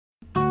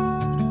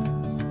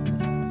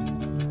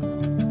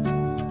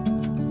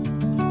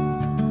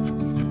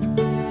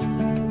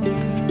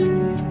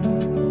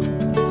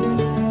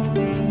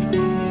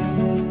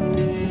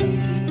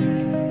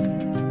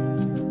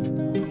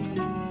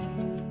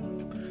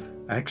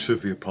Acts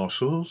of the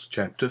Apostles,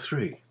 chapter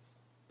 3.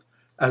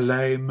 A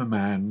lame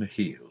man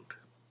healed.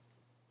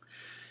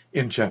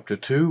 In chapter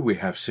 2 we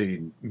have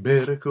seen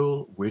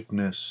miracle,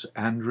 witness,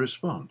 and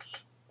response.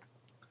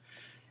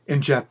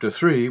 In chapter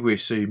 3 we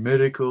see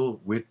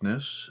miracle,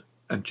 witness,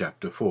 and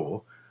chapter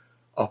 4,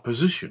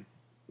 opposition,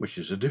 which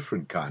is a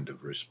different kind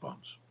of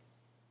response.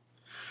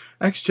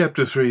 Acts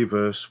chapter 3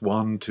 verse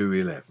 1 to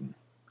 11.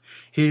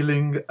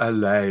 Healing a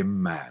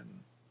lame man.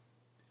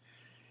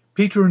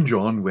 Peter and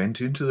John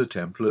went into the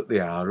temple at the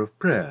hour of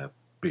prayer,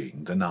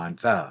 being the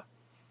 9th hour.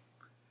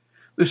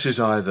 This is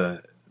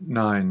either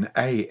 9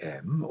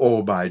 a.m.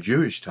 or by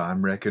Jewish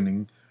time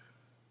reckoning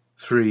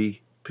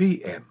 3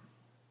 p.m.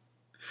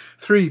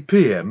 3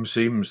 p.m.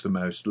 seems the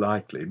most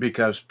likely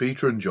because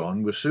Peter and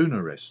John were soon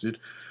arrested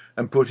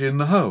and put in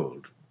the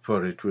hold,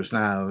 for it was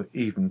now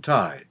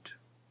eventide.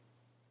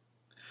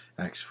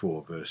 Acts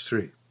 4 verse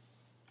 3.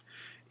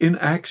 In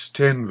Acts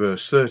 10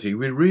 verse 30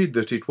 we read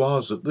that it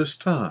was at this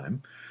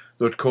time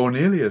that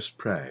Cornelius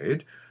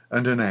prayed,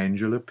 and an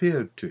angel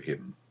appeared to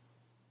him.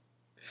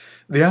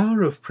 The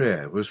hour of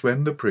prayer was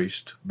when the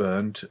priest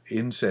burnt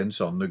incense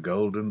on the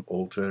golden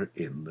altar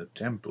in the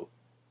temple.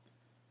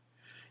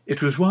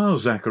 It was while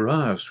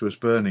Zacharias was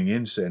burning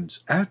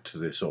incense at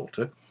this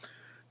altar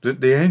that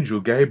the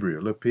angel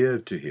Gabriel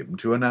appeared to him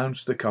to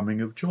announce the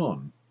coming of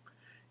John,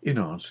 in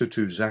answer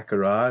to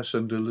Zacharias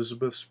and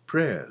Elizabeth's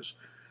prayers.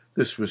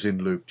 This was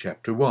in Luke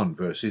chapter 1,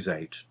 verses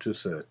 8 to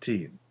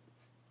 13.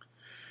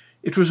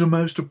 It was a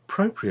most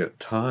appropriate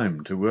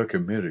time to work a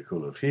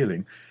miracle of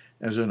healing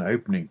as an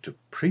opening to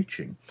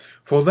preaching,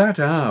 for that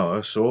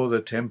hour saw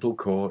the temple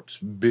courts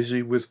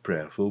busy with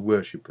prayerful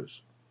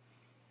worshippers.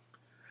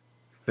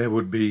 There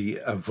would be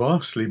a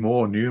vastly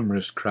more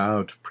numerous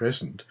crowd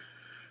present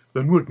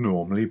than would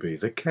normally be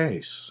the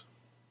case.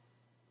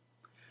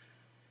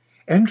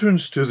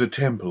 Entrance to the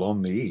temple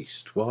on the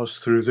east was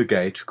through the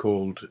gate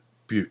called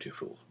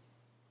Beautiful.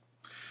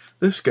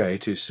 This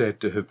gate is said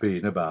to have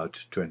been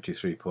about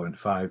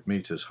 23.5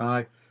 metres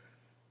high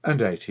and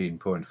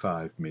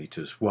 18.5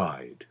 metres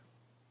wide.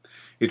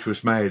 It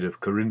was made of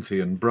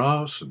Corinthian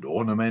brass and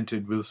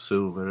ornamented with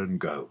silver and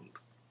gold.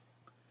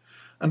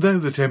 And though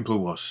the temple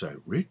was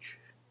so rich,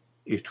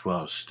 it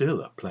was still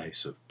a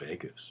place of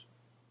beggars.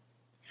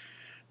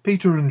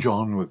 Peter and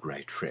John were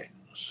great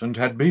friends and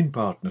had been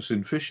partners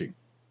in fishing.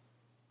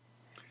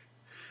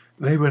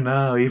 They were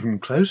now even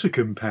closer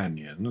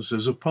companions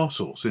as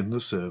apostles in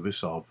the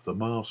service of the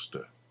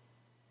Master.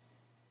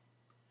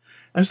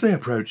 As they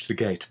approached the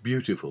gate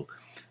Beautiful,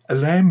 a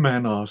lame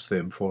man asked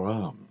them for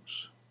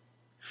alms.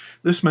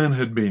 This man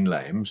had been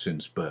lame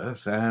since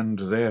birth and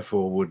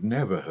therefore would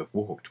never have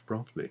walked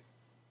properly.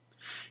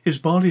 His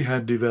body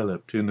had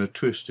developed in a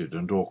twisted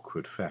and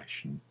awkward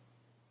fashion.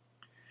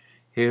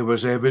 Here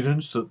was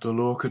evidence that the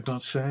law could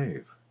not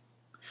save,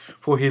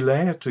 for he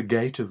lay at the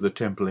gate of the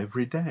temple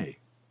every day.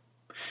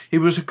 He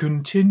was a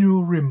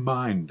continual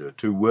reminder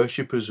to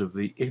worshippers of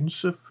the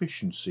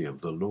insufficiency of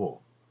the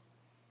law.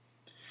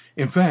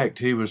 In fact,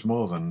 he was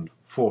more than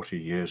 40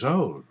 years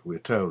old, we're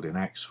told in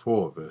Acts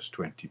 4, verse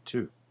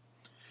 22,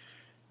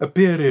 a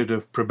period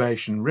of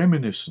probation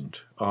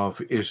reminiscent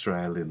of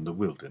Israel in the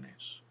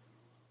wilderness.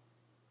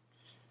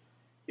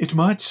 It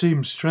might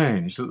seem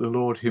strange that the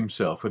Lord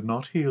himself had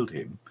not healed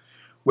him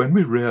when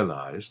we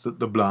realize that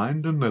the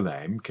blind and the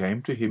lame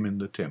came to him in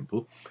the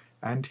temple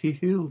and he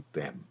healed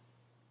them,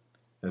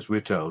 as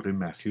we're told in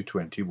Matthew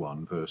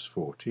 21, verse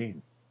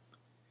 14.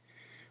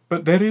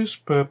 But there is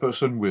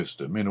purpose and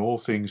wisdom in all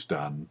things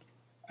done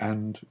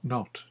and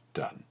not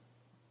done.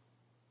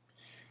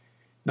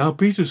 Now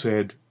Peter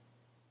said,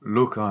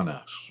 "Look on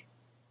us."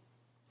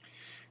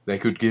 They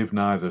could give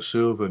neither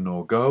silver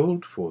nor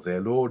gold, for their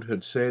Lord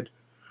had said,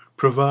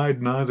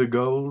 "Provide neither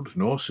gold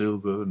nor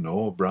silver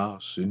nor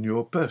brass in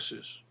your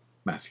purses."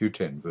 Matthew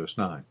 10, verse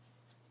 9.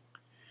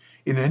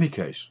 In any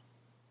case,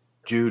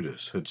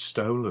 Judas had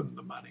stolen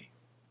the money.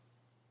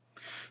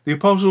 The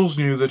apostles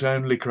knew that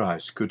only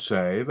Christ could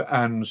save,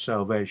 and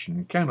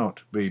salvation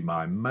cannot be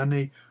by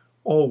money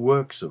or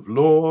works of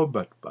law,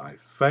 but by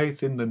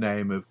faith in the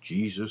name of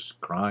Jesus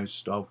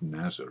Christ of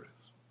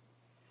Nazareth.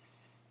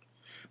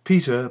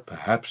 Peter,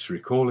 perhaps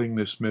recalling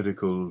this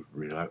miracle,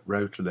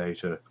 wrote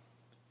later,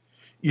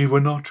 "You were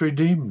not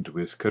redeemed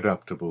with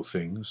corruptible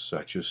things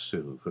such as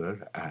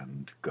silver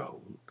and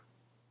gold."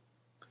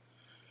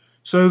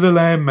 So the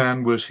lame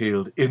man was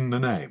healed in the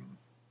name.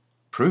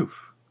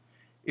 Proof,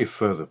 if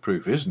further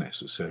proof is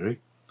necessary,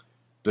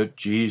 that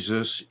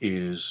Jesus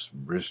is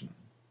risen.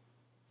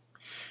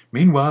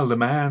 Meanwhile, the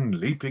man,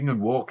 leaping and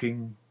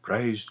walking,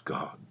 praised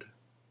God.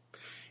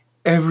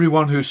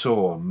 Everyone who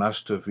saw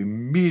must have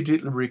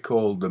immediately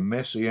recalled the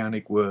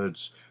messianic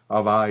words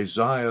of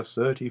Isaiah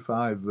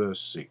 35, verse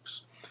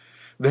 6.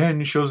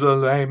 "Then shall the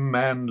lame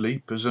man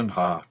leap as an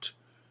hart."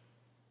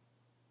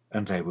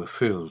 And they were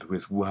filled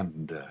with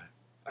wonder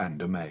and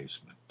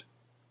amazement.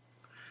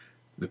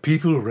 The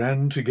people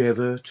ran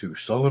together to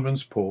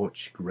Solomon's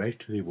porch,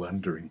 greatly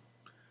wondering,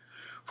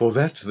 for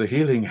that the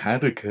healing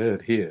had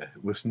occurred here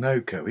was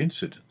no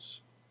coincidence.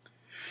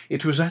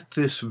 It was at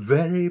this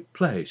very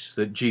place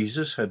that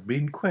Jesus had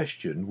been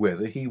questioned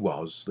whether he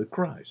was the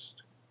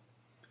Christ.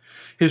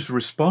 His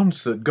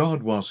response that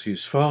God was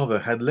his Father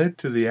had led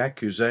to the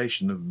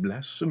accusation of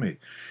blasphemy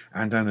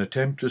and an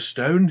attempt to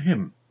stone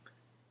him,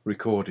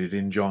 recorded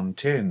in John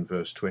 10,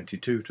 verse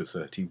 22 to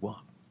 31.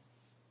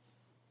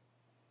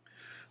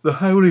 The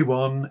Holy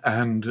One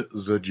and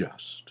the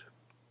Just.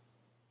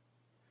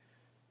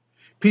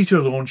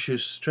 Peter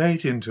launches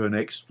straight into an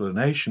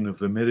explanation of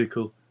the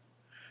miracle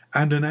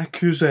and an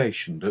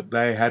accusation that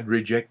they had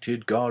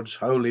rejected God's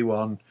Holy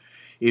One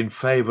in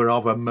favour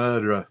of a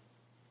murderer.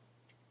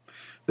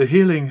 The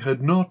healing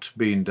had not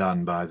been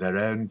done by their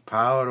own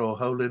power or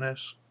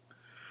holiness,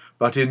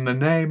 but in the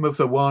name of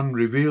the one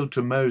revealed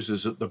to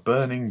Moses at the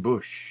burning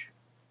bush.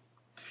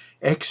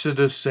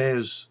 Exodus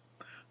says,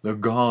 "The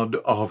God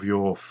of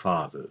your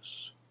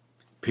fathers."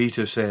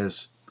 Peter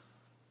says,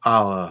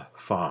 "Our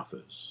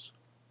fathers."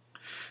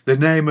 The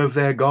name of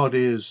their God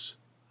is,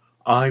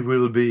 "I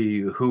will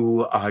be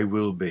who I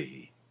will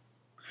be."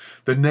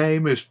 The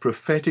name is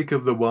prophetic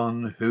of the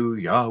one who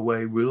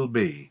Yahweh will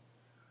be,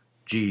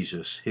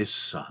 Jesus, his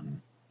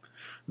Son,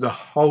 the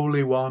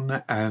Holy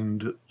One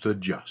and the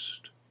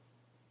Just.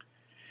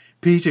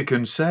 Peter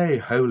can say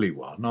Holy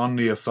One on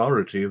the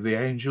authority of the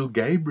angel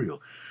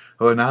Gabriel,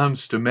 who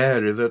announced to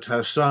Mary that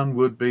her son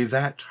would be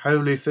that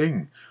holy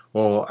thing,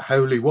 or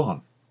Holy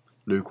One,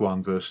 Luke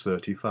 1 verse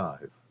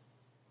 35.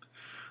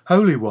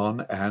 Holy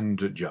One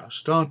and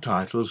Just are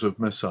titles of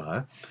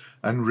Messiah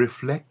and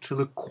reflect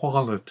the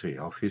quality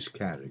of his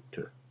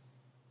character.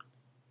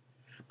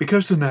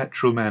 Because the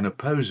natural man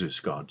opposes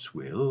God's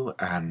will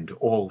and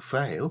all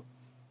fail,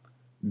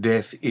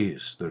 death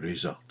is the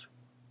result.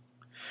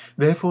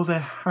 Therefore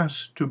there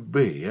has to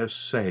be a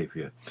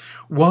Saviour,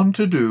 one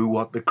to do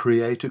what the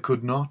Creator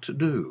could not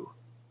do,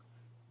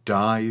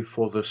 die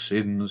for the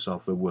sins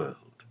of the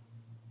world.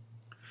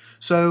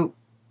 So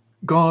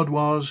God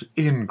was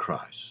in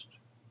Christ,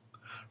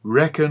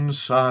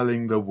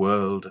 reconciling the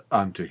world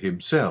unto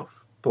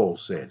himself, Paul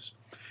says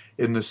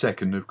in the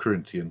 2nd of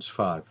Corinthians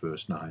 5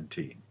 verse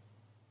 19.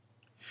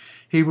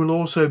 He will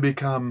also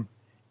become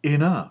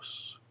in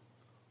us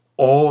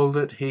all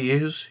that he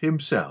is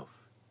himself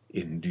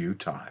in due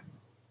time.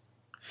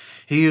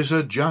 He is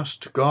a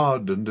just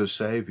God and a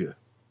Saviour,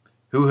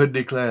 who had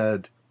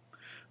declared,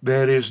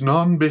 "There is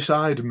none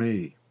beside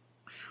me.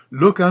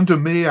 Look unto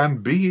me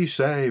and be ye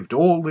saved,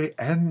 all the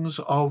ends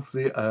of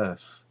the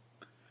earth.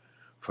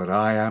 For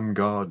I am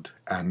God,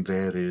 and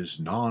there is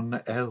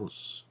none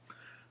else."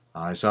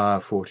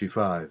 Isaiah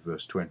 45,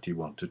 verse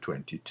 21 to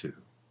 22.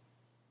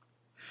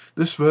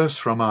 This verse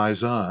from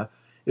Isaiah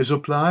is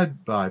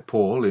applied by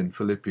Paul in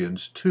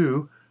Philippians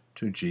 2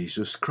 to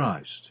Jesus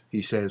Christ.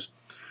 He says,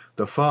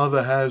 "The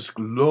Father has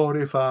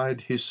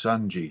glorified his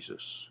Son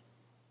Jesus.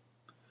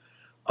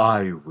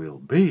 I will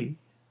be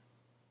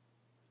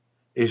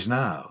is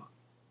now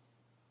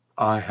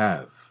I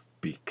have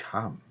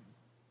become."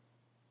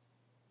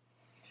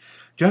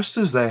 Just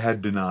as they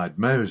had denied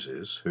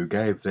Moses, who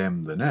gave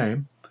them the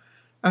name,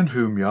 and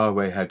whom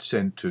Yahweh had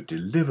sent to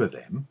deliver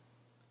them,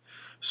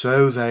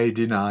 so they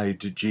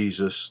denied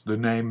Jesus, the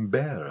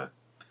name-bearer,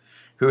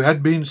 who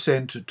had been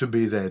sent to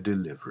be their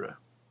deliverer.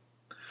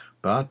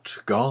 But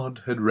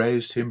God had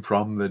raised him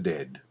from the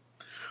dead,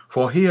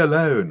 for he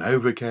alone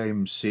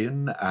overcame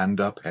sin and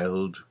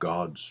upheld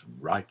God's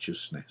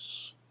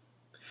righteousness.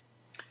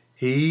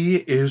 He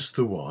is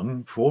the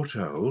one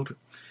foretold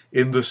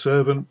in the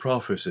servant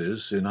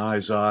prophecies in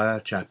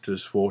Isaiah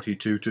chapters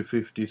 42 to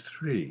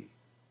 53.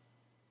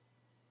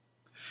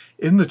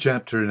 In the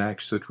chapter in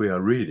Acts that we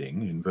are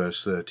reading, in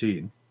verse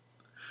 13,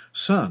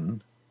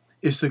 son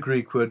is the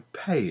Greek word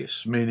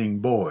pais, meaning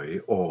boy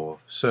or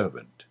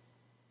servant.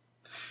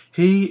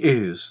 He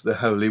is the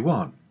Holy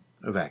One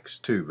of Acts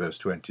 2, verse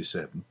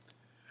 27,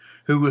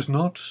 who was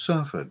not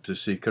suffered to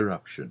see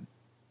corruption.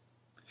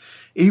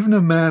 Even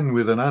a man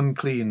with an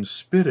unclean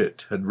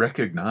spirit had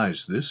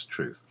recognized this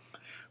truth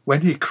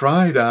when he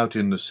cried out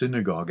in the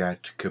synagogue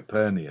at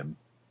Capernaum,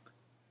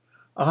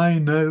 "I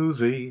know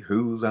thee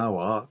who thou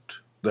art,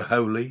 the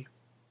holy,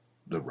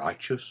 the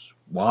righteous,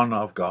 one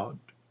of God."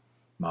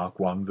 Mark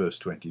 1, verse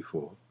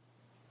 24.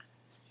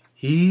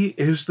 He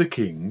is the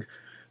King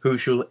who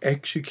shall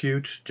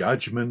execute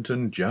judgment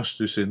and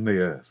justice in the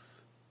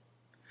earth.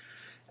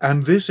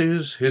 And this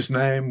is his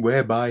name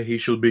whereby he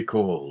shall be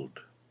called,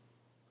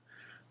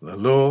 the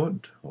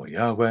Lord, or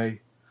Yahweh,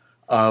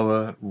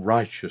 our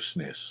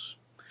righteousness.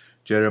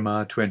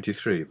 Jeremiah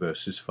 23,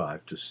 verses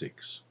 5 to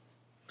 6.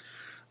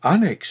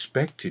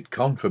 Unexpected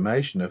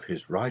confirmation of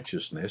his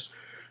righteousness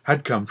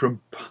had come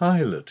from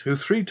Pilate, who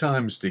 3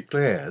 times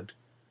declared,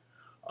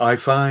 "I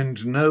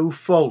find no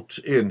fault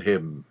in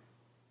him."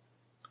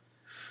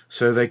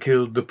 So they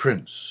killed the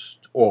prince,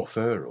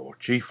 author, or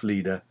chief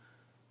leader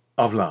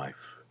of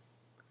life,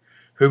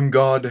 whom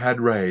God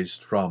had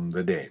raised from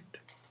the dead.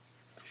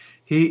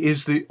 He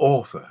is the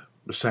author,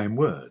 the same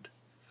word,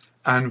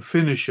 and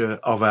finisher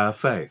of our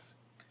faith,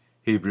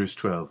 Hebrews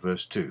 12,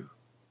 verse 2.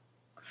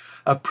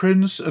 A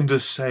prince and a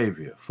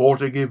saviour for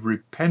to give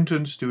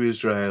repentance to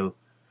Israel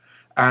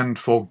and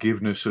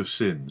forgiveness of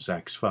sins,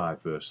 Acts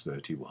 5 verse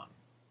 31.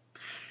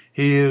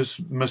 He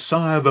is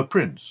Messiah the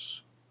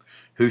Prince,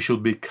 who shall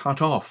be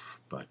cut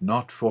off, but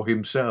not for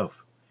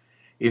himself,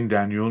 in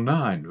Daniel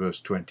 9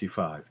 verse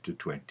 25 to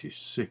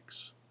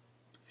 26.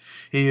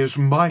 He is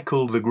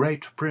Michael the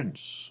great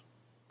Prince,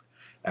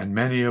 and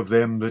many of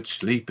them that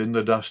sleep in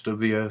the dust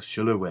of the earth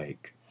shall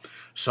awake,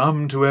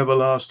 some to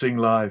everlasting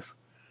life,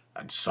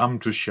 and some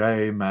to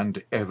shame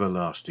and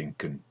everlasting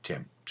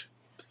contempt.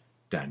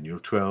 Daniel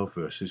 12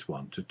 verses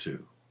 1 to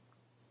 2.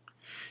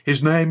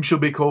 His name shall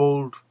be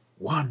called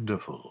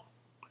Wonderful,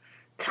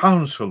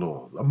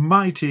 Counselor, the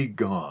Mighty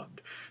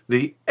God,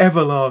 the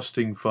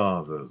Everlasting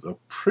Father, the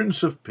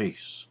Prince of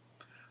Peace.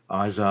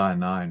 Isaiah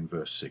 9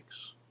 verse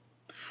 6.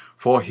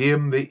 For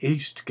him the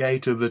east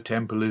gate of the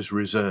temple is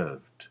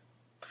reserved.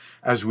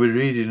 As we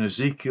read in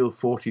Ezekiel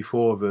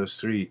 44 verse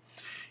 3,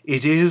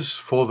 it is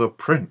for the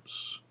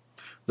prince,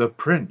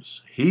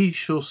 he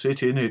shall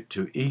sit in it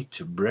to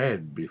eat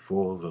bread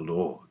before the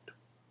Lord.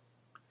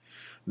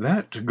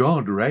 That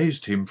God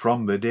raised him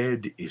from the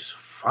dead is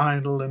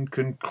final and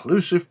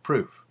conclusive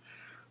proof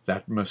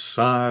that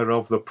Messiah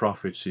of the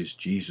prophets is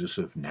Jesus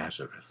of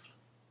Nazareth.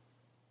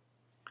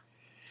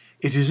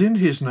 It is in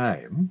his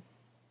name,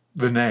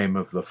 the name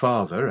of the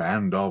Father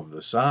and of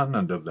the Son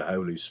and of the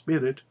Holy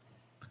Spirit,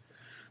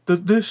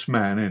 that this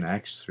man in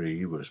Acts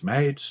 3 was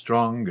made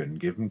strong and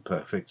given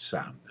perfect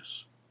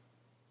soundness.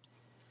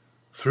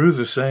 Through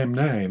the same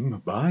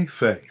name, by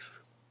faith,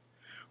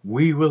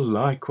 we will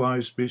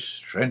likewise be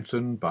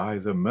strengthened by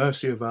the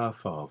mercy of our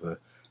Father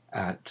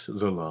at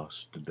the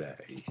last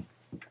day.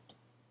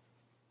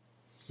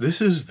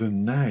 This is the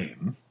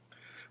name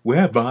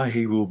whereby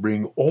he will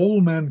bring all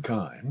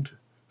mankind,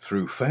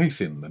 through faith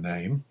in the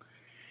name,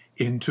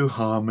 into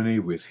harmony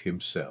with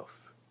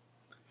himself.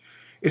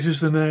 It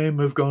is the name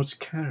of God's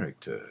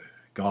character,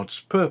 God's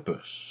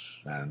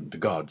purpose, and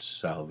God's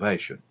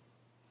salvation.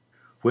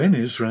 When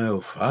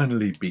Israel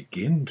finally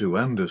begin to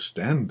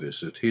understand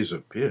this at his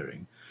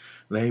appearing,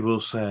 they will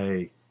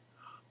say,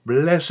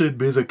 Blessed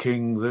be the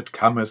King that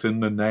cometh in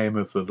the name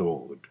of the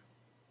Lord,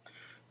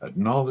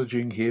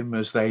 acknowledging him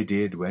as they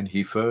did when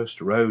he first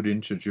rode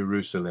into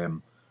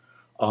Jerusalem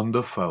on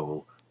the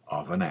foal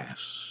of an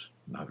ass.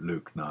 Now,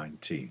 Luke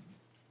 19.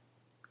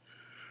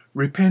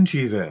 Repent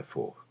ye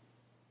therefore.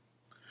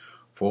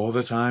 For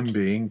the time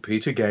being,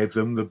 Peter gave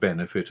them the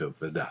benefit of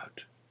the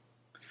doubt.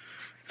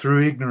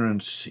 Through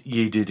ignorance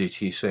ye did it,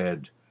 he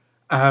said,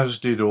 as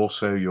did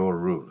also your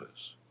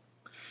rulers.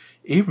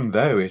 Even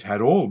though it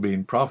had all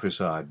been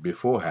prophesied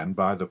beforehand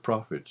by the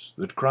prophets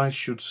that Christ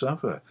should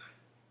suffer,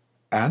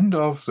 and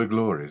of the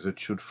glory that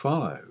should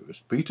follow,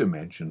 as Peter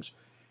mentions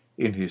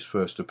in his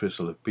first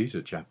epistle of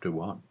Peter, chapter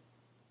 1.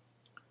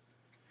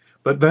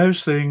 But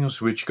those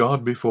things which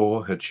God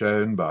before had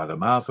shown by the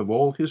mouth of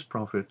all his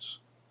prophets,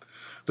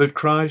 that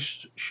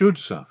Christ should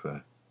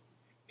suffer,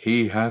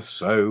 he hath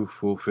so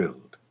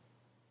fulfilled.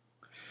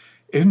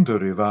 In the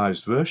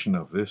Revised Version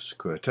of this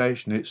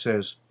quotation it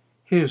says,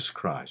 His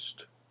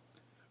Christ,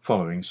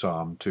 following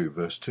Psalm 2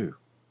 verse 2.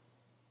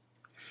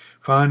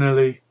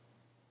 Finally,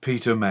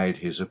 Peter made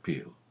his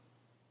appeal.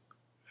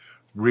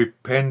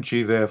 Repent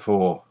ye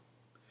therefore,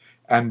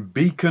 and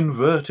be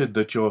converted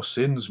that your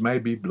sins may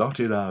be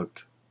blotted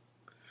out,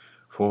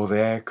 for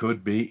there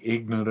could be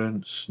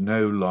ignorance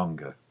no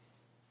longer.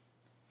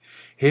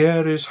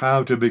 Here is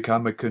how to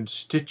become a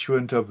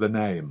constituent of the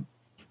name,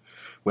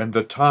 when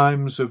the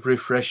times of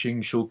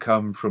refreshing shall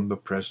come from the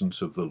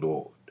presence of the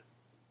Lord.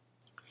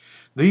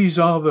 These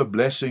are the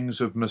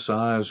blessings of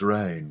Messiah's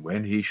reign,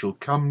 when he shall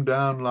come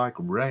down like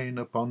rain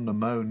upon the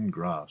mown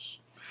grass,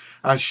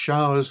 as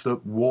showers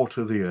that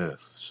water the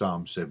earth,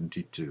 Psalm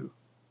 72.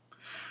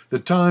 The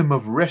time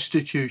of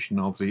restitution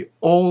of the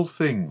all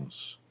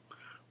things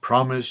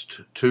promised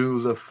to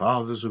the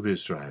fathers of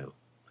Israel,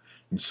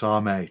 in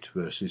Psalm 8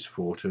 verses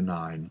 4 to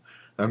 9,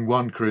 and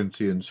 1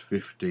 Corinthians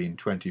 15,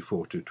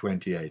 24 to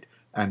 28,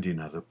 and in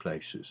other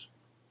places.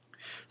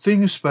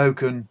 Things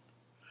spoken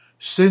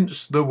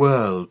since the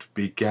world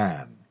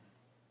began,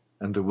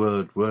 and the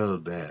word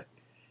world there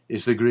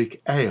is the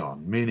Greek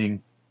aeon,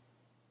 meaning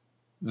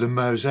the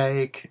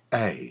Mosaic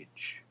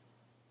age.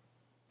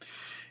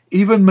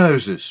 Even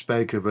Moses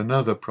spake of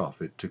another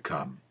prophet to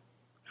come,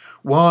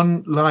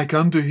 one like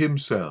unto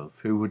himself,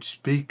 who would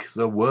speak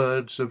the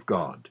words of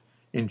God,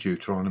 in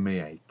Deuteronomy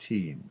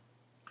 18.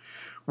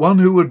 One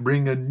who would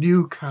bring a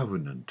new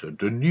covenant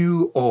and a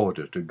new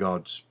order to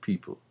God's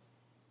people.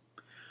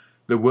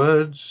 The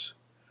words,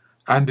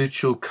 and it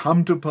shall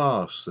come to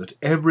pass that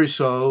every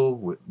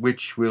soul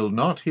which will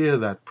not hear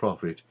that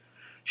prophet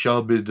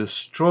shall be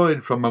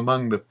destroyed from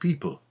among the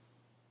people,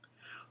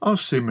 are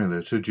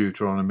similar to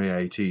Deuteronomy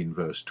 18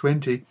 verse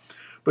 20,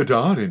 but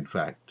are in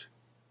fact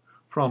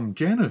from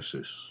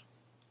Genesis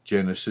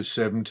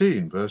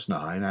 17 verse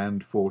 9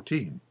 and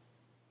 14.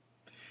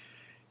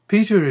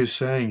 Peter is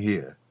saying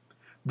here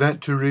that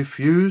to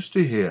refuse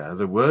to hear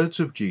the words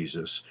of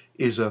Jesus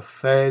is a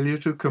failure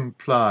to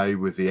comply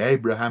with the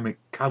Abrahamic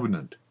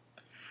covenant,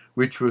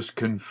 which was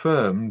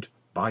confirmed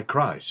by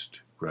Christ,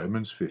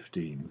 Romans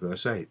 15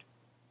 verse 8.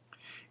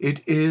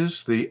 It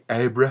is the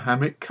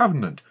Abrahamic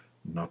covenant,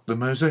 not the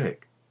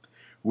Mosaic,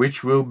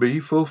 which will be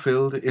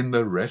fulfilled in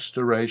the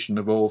restoration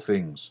of all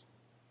things.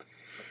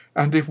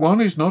 And if one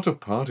is not a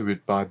part of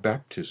it by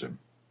baptism,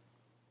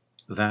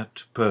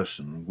 that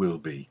person will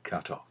be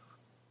cut off.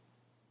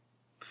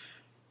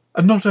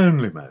 And not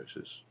only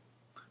Moses,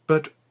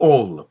 but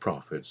all the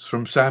prophets,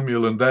 from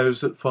Samuel and those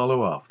that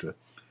follow after,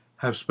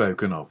 have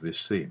spoken of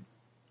this theme.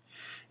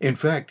 In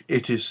fact,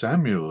 it is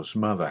Samuel's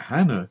mother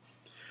Hannah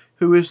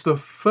who is the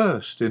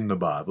first in the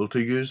Bible to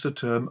use the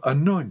term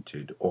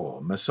anointed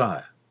or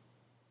Messiah.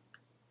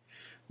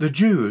 The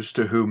Jews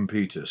to whom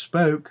Peter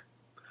spoke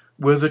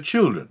were the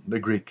children, the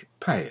Greek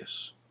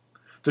pais,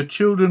 the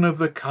children of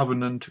the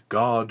covenant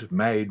God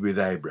made with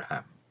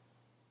Abraham.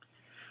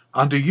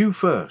 Unto you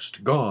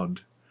first,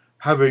 God,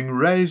 having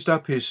raised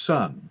up his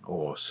Son,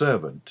 or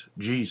servant,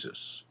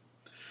 Jesus,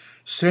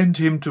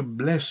 sent him to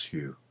bless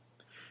you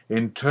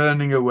in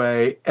turning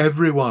away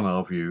every one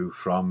of you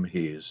from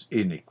his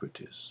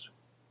iniquities.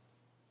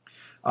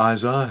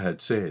 Isaiah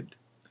had said,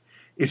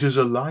 It is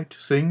a light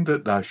thing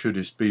that thou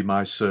shouldest be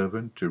my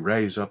servant to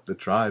raise up the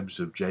tribes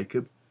of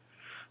Jacob,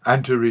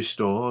 and to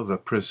restore the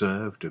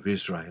preserved of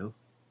Israel.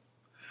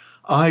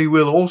 I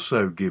will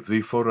also give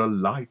thee for a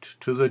light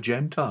to the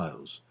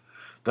Gentiles,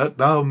 that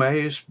thou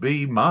mayest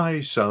be my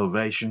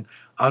salvation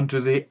unto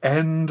the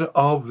end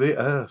of the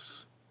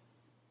earth.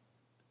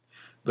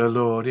 The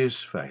Lord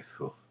is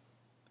faithful,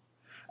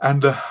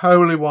 and the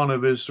Holy One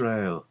of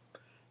Israel,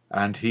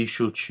 and he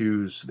shall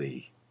choose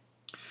thee.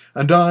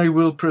 And I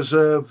will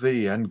preserve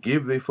thee, and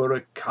give thee for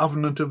a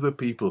covenant of the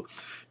people,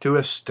 to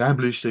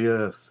establish the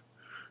earth,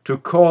 to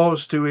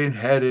cause to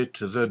inherit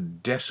the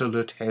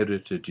desolate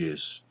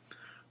heritages.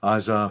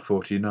 Isaiah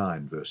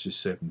 49, verses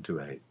 7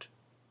 to 8.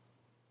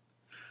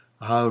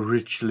 How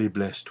richly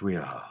blessed we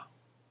are,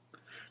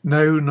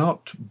 no,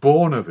 not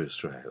born of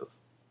Israel,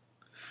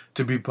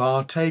 to be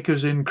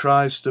partakers in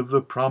Christ of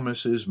the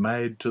promises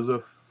made to the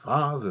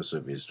fathers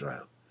of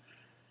Israel.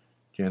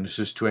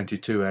 Genesis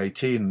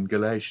 22:18 and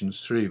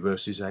Galatians 3,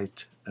 verses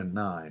 8 and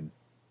 9.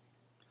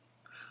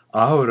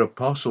 Our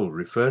apostle,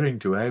 referring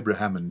to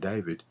Abraham and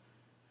David,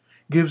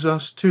 gives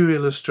us two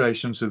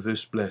illustrations of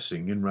this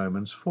blessing in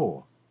Romans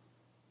 4.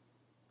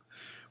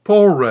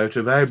 Paul wrote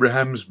of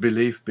Abraham's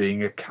belief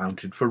being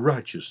accounted for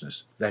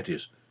righteousness, that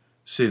is,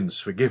 sins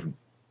forgiven.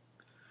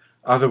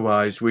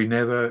 Otherwise we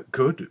never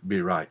could be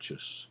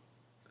righteous.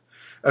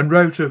 And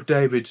wrote of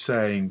David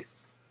saying,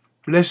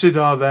 Blessed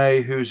are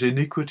they whose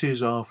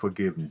iniquities are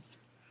forgiven,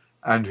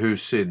 and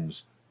whose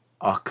sins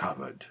are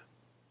covered.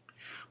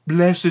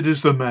 Blessed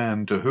is the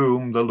man to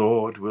whom the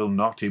Lord will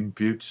not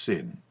impute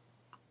sin.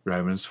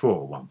 Romans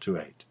 4, 1 to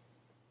 8.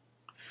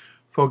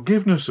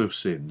 Forgiveness of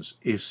sins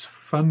is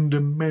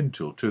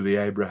fundamental to the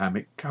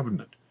Abrahamic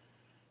covenant,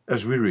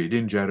 as we read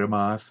in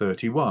Jeremiah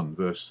 31,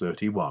 verse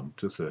 31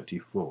 to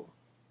 34.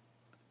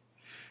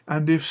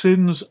 And if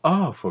sins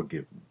are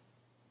forgiven,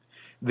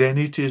 then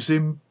it is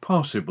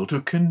impossible to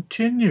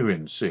continue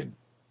in sin,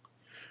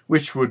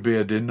 which would be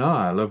a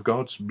denial of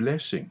God's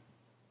blessing.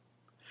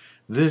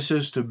 This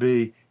is to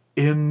be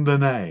in the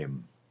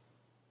name,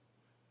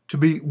 to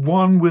be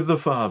one with the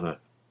Father,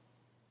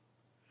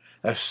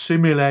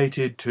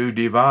 assimilated to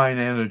divine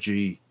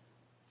energy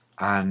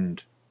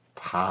and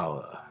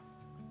power.